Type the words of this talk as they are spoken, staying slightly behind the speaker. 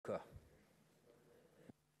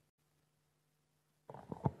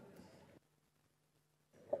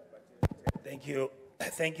Thank you.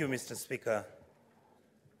 Thank you, Mr. Speaker.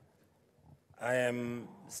 I am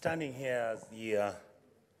standing here as the,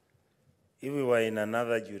 if we were in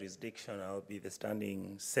another jurisdiction, I would be the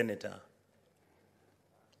standing senator.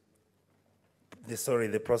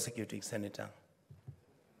 The prosecuting senator.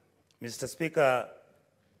 Mr. Speaker,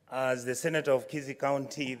 as the senator of Kisii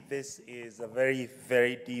County, this is a very,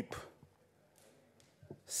 very deep,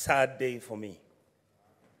 sad day for me.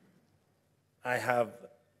 I have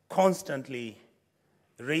constantly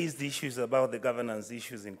raised issues about the governance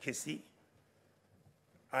issues in Kisii.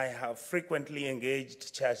 I have frequently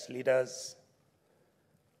engaged church leaders.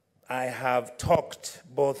 I have talked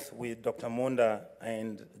both with Dr. Monda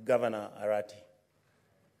and Governor Arati.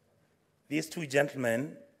 These two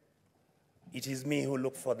gentlemen, it is me who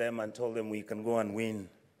looked for them and told them we can go and win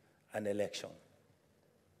an election.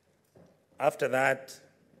 After that,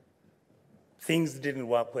 things didn't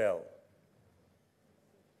work well.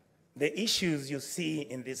 The issues you see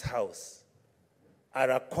in this house are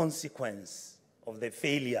a consequence of the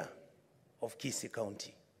failure of Kisii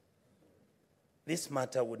County. This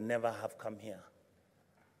matter would never have come here.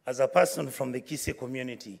 As a person from the Kisii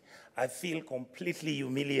community, I feel completely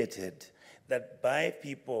humiliated that my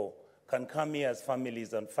people can come here as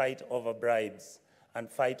families and fight over bribes and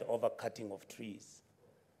fight over cutting of trees.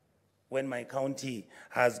 When my county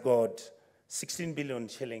has got 16 billion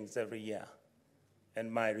shillings every year, and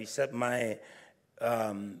my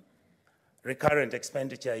recurrent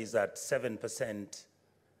expenditure is at 7%,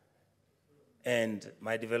 and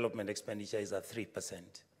my development expenditure is at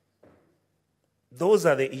 3%. Those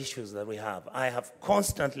are the issues that we have. I have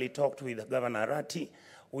constantly talked with Governor Arati.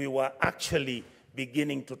 We were actually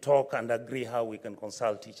beginning to talk and agree how we can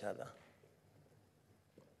consult each other.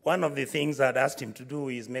 One of the things I'd asked him to do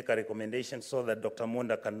is make a recommendation so that Dr.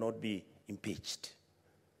 Monda cannot be impeached.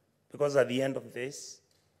 Because at the end of this,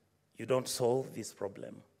 you don't solve this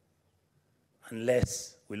problem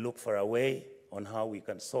unless we look for a way on how we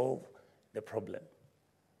can solve the problem.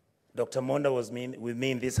 Dr. Monda was with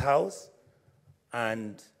me in this house,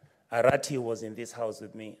 and Arati was in this house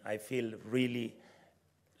with me. I feel really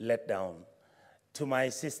let down. To my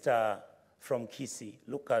sister from Kisii,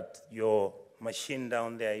 look at your machine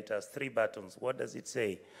down there. It has 3 buttons. What does it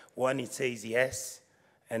say? One, it says yes,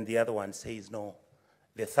 and the other one says no.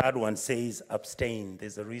 The third one says abstain.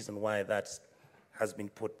 There's a reason why that has been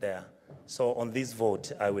put there. So on this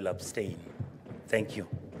vote, I will abstain. Thank you.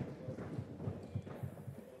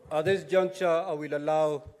 At this juncture,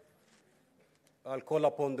 I'll call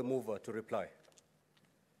upon the mover to reply.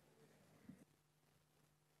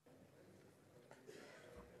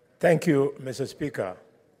 Thank you, Mr. Speaker.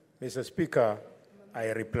 Mr. Speaker, I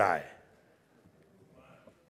reply.